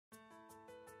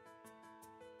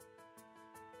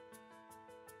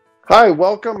Hi,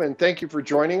 welcome, and thank you for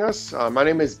joining us. My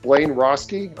name is Blaine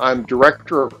Roski. I'm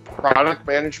Director of Product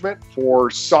Management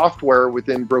for software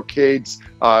within Brocade's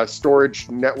storage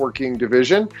networking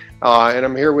division, and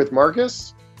I'm here with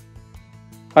Marcus.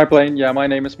 Hi, Blaine. Yeah, my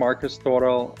name is Marcus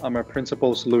Thorell. I'm a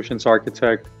Principal Solutions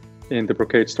Architect in the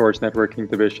Brocade Storage Networking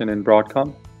Division in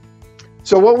Broadcom.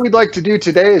 So what we'd like to do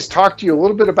today is talk to you a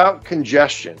little bit about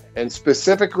congestion, and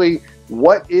specifically,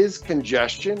 what is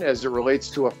congestion as it relates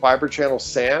to a fiber channel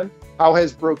SAN? How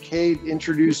has Brocade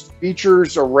introduced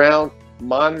features around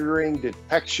monitoring,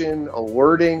 detection,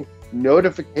 alerting,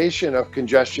 notification of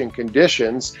congestion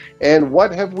conditions? And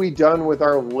what have we done with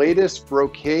our latest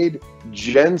Brocade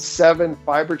Gen 7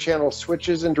 fiber channel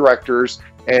switches and directors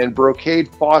and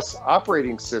Brocade FOSS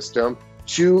operating system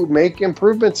to make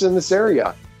improvements in this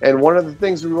area? And one of the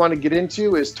things we want to get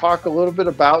into is talk a little bit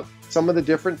about some of the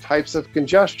different types of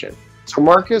congestion. So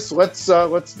Marcus, let's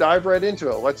dive right into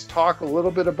it. Let's talk a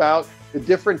little bit about the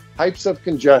different types of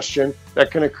congestion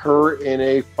that can occur in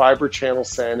a fiber channel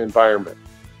SAN environment.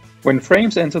 When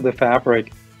frames enter the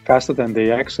fabric faster than they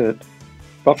exit,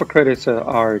 buffer credits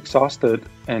are exhausted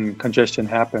and congestion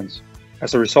happens.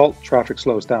 As a result, traffic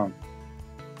slows down.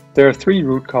 There are three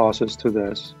root causes to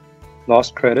this: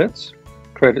 lost credits,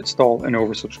 credit stall, and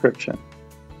oversubscription.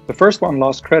 The first one,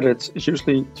 lost credits, is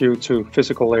usually due to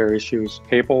physical layer issues,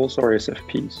 cables, or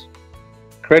SFPs.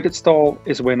 Credit stall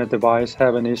is when a device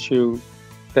has an issue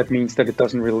that means that it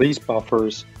doesn't release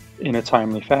buffers in a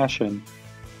timely fashion.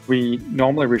 We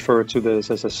normally refer to this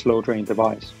as a slow drain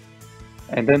device.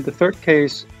 And then the third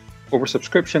case,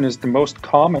 oversubscription, is the most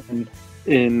common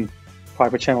in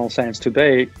fiber channel SANs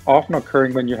today, often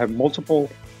occurring when you have multiple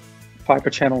fiber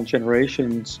channel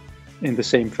generations in the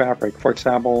same fabric. For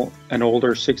example, an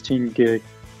older 16 gig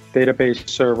database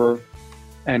server,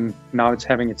 and now it's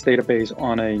having its database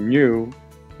on a new,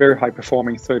 very high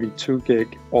performing 32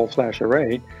 gig all flash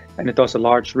array, and it does a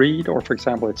large read, or for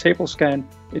example, a table scan.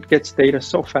 It gets data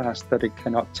so fast that it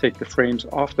cannot take the frames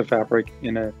off the fabric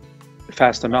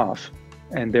fast enough,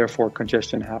 and therefore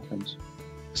congestion happens.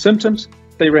 Symptoms,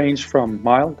 they range from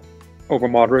mild over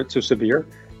moderate to severe,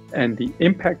 and the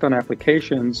impact on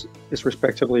applications is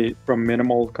respectively from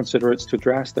minimal considerates to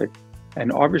drastic.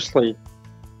 And obviously,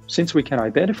 since we can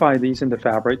identify these in the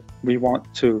fabric, we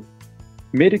want to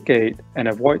mitigate and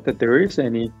avoid that there is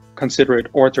any considerate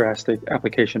or drastic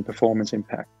application performance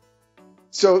impact.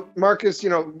 So Marcus,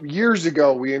 years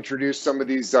ago we introduced some of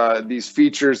these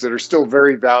features that are still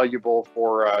very valuable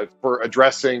for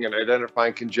addressing and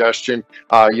identifying congestion.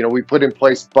 We put in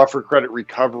place buffer credit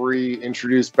recovery,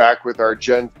 introduced back with our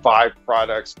Gen 5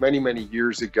 products many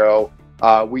years ago.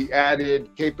 We added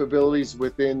capabilities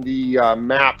within the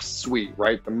MAP suite,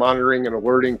 right? The monitoring and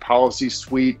alerting policy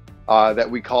suite that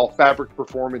we call Fabric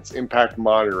Performance Impact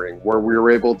Monitoring, where we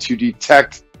were able to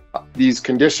detect these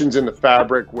conditions in the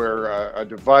fabric where a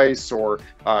device or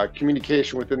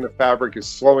communication within the fabric is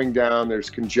slowing down, there's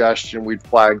congestion, we'd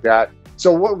flag that.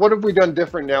 So what have we done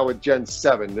different now with Gen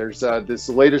 7? There's this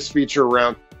latest feature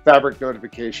around fabric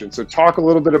notification. So talk a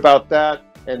little bit about that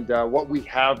and what we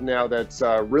have now that's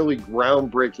really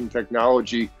groundbreaking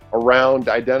technology around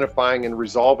identifying and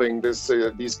resolving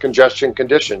these congestion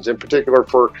conditions, in particular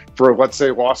for let's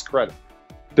say, lost credit.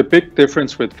 The big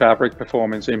difference with Fabric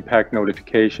Performance Impact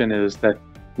Notification is that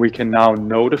we can now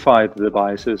notify the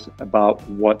devices about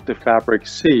what the fabric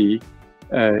see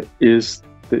is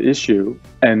the issue,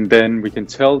 and then we can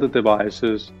tell the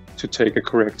devices to take a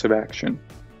corrective action.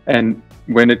 And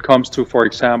when it comes to, for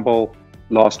example,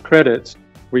 lost credits,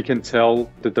 we can tell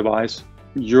the device,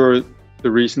 you're the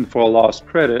reason for a lost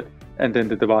credit, and then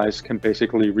the device can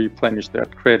basically replenish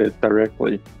that credit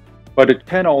directly. But it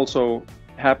can also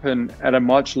happen at a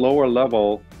much lower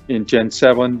level. In Gen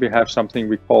 7, we have something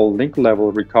we call link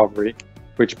level recovery,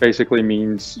 which basically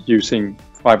means using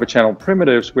fiber channel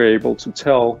primitives, we're able to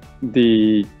tell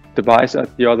the device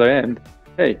at the other end,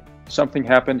 hey, something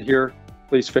happened here,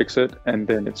 please fix it, and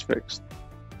then it's fixed.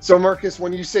 So Marcus,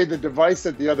 when you say the device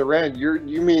at the other end,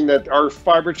 you mean that our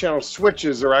fiber channel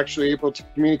switches are actually able to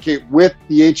communicate with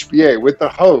the HBA, with the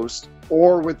host,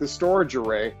 or with the storage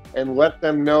array, and let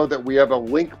them know that we have a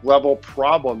link level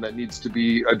problem that needs to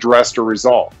be addressed or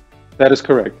resolved. That is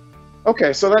correct.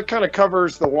 Okay, so that kind of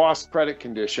covers the lost credit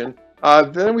condition.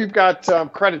 Then we've got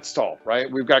credit stall,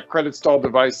 right? We've got credit stall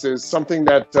devices. Something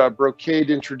that Brocade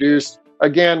introduced,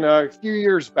 again, a few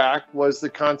years back, was the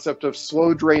concept of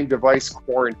slow drain device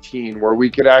quarantine, where we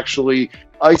could actually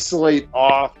isolate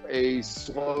off a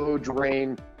slow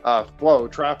drain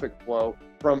traffic flow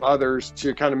from others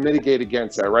to kind of mitigate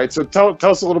against that, right? So tell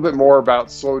us a little bit more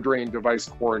about slow drain device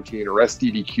quarantine, or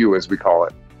SDDQ as we call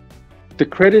it. The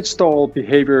credit stall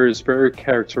behavior is very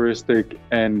characteristic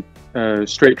and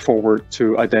straightforward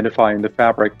to identify in the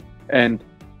fabric. And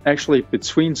actually,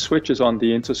 between switches on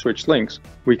the inter-switch links,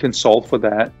 we can solve for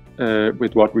that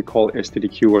with what we call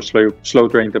SDDQ, or slow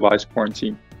drain device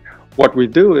quarantine. What we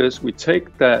do is we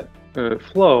take that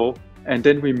flow and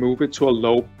then we move it to a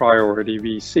low priority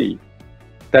VC.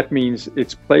 That means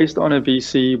it's placed on a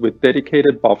VC with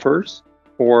dedicated buffers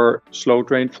for slow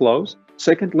drain flows.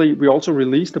 Secondly, we also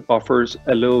release the buffers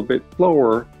a little bit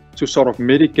slower to sort of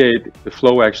mitigate the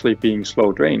flow actually being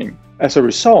slow draining. As a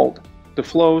result, the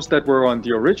flows that were on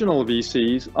the original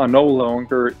VCs are no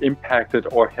longer impacted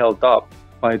or held up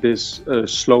by this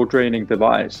slow draining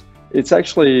device. It's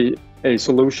actually a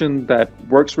solution that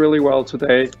works really well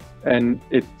today, and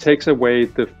it takes away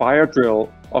the fire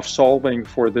drill of solving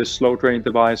for this slow drain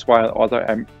device while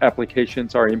other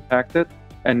applications are impacted.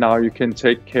 And now you can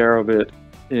take care of it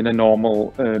in a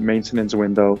normal maintenance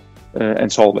window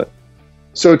and solve it.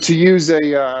 So to use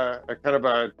a kind of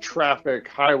a traffic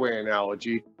highway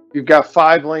analogy, you've got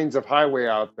 5 lanes of highway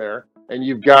out there, and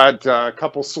you've got a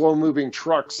couple slow moving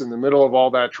trucks in the middle of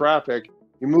all that traffic.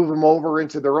 You move them over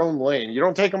into their own lane. You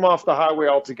don't take them off the highway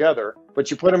altogether,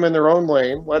 but you put them in their own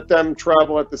lane, let them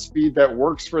travel at the speed that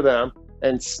works for them,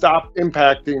 and stop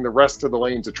impacting the rest of the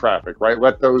lanes of traffic, right?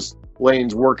 Let those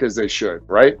lanes work as they should,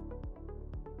 right?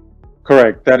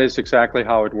 Correct. That is exactly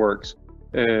how it works.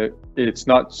 It's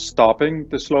not stopping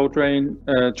the slow drain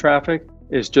traffic.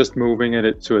 It's just moving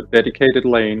it to a dedicated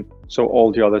lane so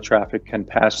all the other traffic can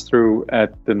pass through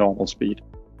at the normal speed.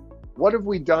 What have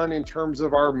we done in terms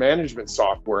of our management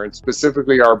software, and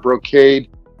specifically our Brocade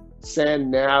SAN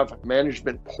Nav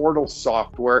management portal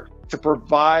software, to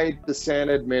provide the SAN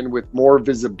admin with more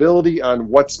visibility on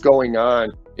what's going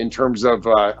on in terms of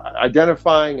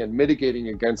identifying and mitigating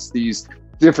against these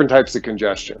different types of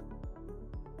congestion?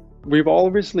 We've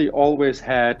obviously always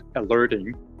had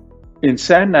alerting. In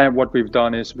SAN Nav, what we've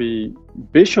done is we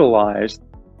visualized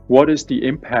what is the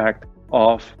impact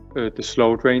of the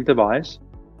slow drain device.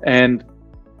 And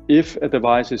if a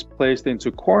device is placed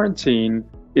into quarantine,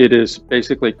 it is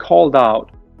basically called out.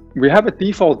 We have a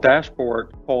default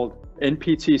dashboard called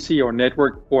NPTC, or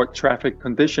Network Port Traffic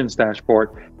Conditions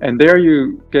Dashboard. And there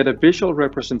you get a visual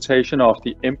representation of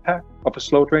the impact of a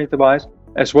slow drain device,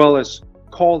 as well as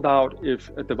called out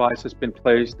if a device has been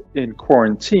placed in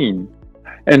quarantine.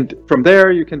 And from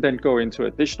there, you can then go into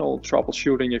additional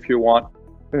troubleshooting if you want.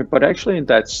 But actually in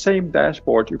that same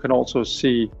dashboard, you can also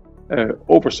see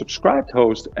oversubscribed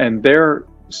hosts and their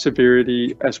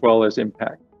severity as well as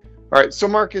impact. All right, so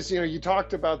Marcus, you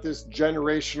talked about this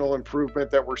generational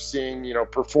improvement that we're seeing,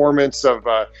 performance of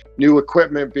new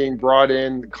equipment being brought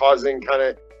in, causing kind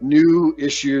of new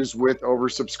issues with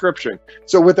oversubscription.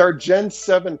 So with our Gen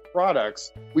 7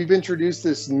 products, we've introduced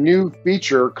this new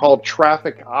feature called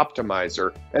Traffic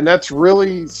Optimizer, and that's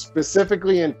really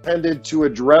specifically intended to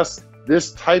address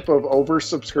this type of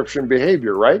oversubscription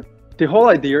behavior, right? The whole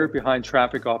idea behind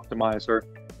Traffic Optimizer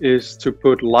is to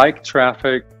put like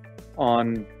traffic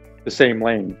on the same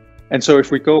lane. And so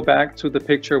if we go back to the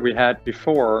picture we had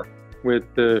before with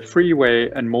the freeway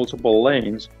and multiple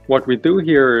lanes, what we do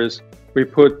here is we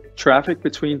put traffic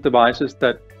between devices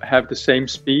that have the same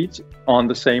speeds on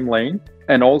the same lane.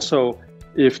 And also,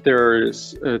 if there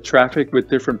is traffic with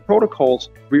different protocols,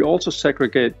 we also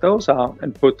segregate those out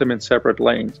and put them in separate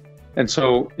lanes. And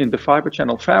so in the fiber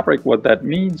channel fabric, what that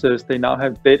means is they now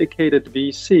have dedicated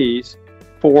VCs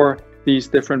for these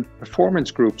different performance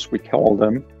groups, we call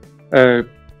them,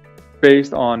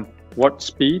 based on what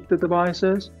speed the device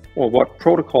is or what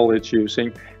protocol it's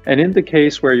using. And in the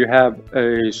case where you have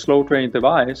a slow drain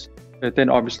device, then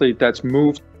obviously that's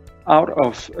moved out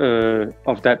of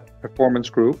that performance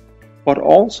group. But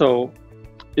also,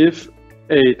 if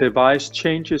a device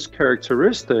changes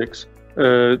characteristics,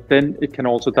 then it can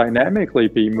also dynamically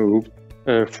be moved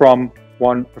from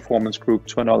one performance group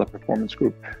to another performance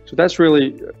group. So that's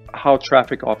really how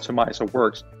Traffic Optimizer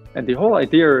works. And the whole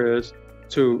idea is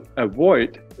to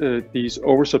avoid these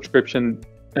oversubscription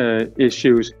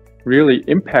issues really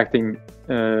impacting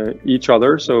each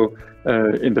other. So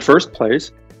in the first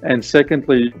place, and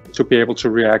secondly, to be able to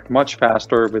react much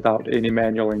faster without any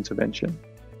manual intervention.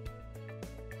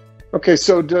 Okay,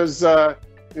 so does the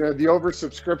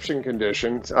oversubscription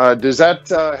condition, does that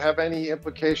have any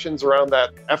implications around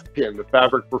that FPIN, the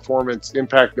Fabric Performance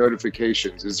Impact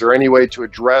Notifications? Is there any way to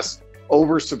address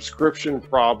oversubscription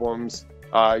problems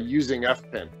using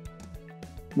FPIN?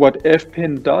 What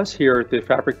FPIN does here, the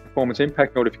Fabric Performance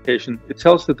Impact Notification, it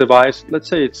tells the device, let's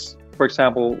say it's, for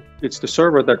example, it's the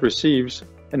server that receives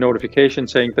a notification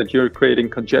saying that you're creating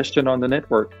congestion on the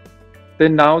network.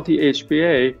 Then now the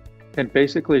HBA can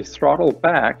basically throttle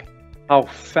back how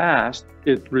fast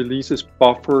it releases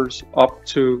buffers up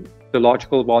to the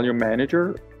logical volume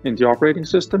manager in the operating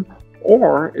system,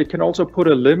 or it can also put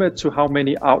a limit to how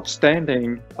many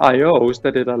outstanding IOs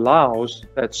that it allows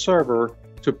that server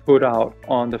to put out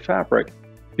on the fabric.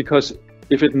 Because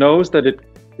if it knows that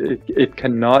it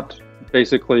cannot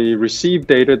basically receive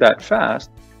data that fast,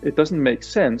 it doesn't make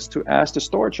sense to ask the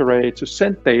storage array to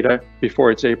send data before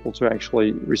it's able to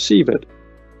actually receive it.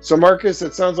 So Marcus,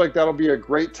 it sounds like that'll be a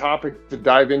great topic to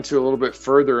dive into a little bit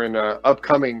further in an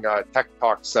upcoming Tech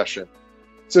Talk session.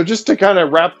 So just to kind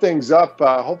of wrap things up,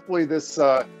 hopefully this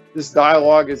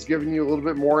dialogue has given you a little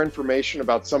bit more information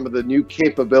about some of the new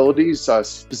capabilities,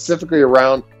 specifically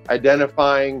around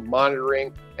identifying,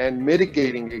 monitoring, and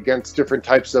mitigating against different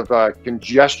types of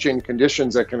congestion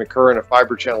conditions that can occur in a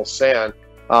fiber channel SAN.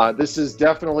 This is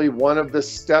definitely one of the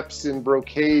steps in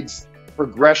Brocade's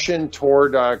progression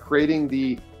toward creating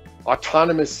the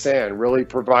autonomous SAN, really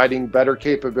providing better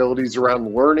capabilities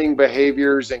around learning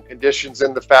behaviors and conditions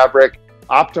in the fabric,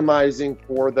 optimizing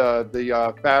for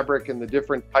the fabric and the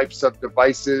different types of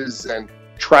devices and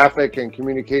traffic and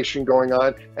communication going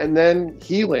on, and then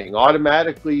healing,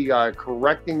 automatically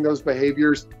correcting those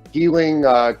behaviors, healing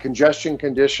congestion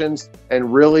conditions,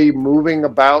 and really moving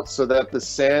about so that the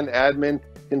SAN admin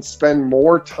can spend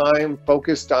more time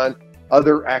focused on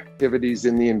other activities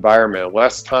in the environment,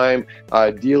 less time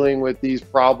dealing with these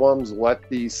problems, let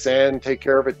the SAN take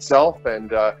care of itself,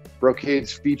 and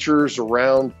Brocade's features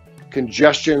around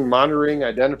congestion monitoring,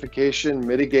 identification,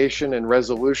 mitigation, and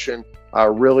resolution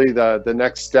are really the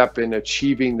next step in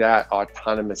achieving that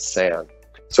autonomous SAN.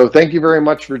 So thank you very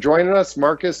much for joining us.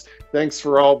 Marcus, thanks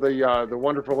for all the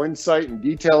wonderful insight and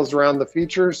details around the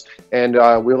features, and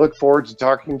we look forward to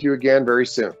talking to you again very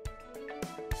soon.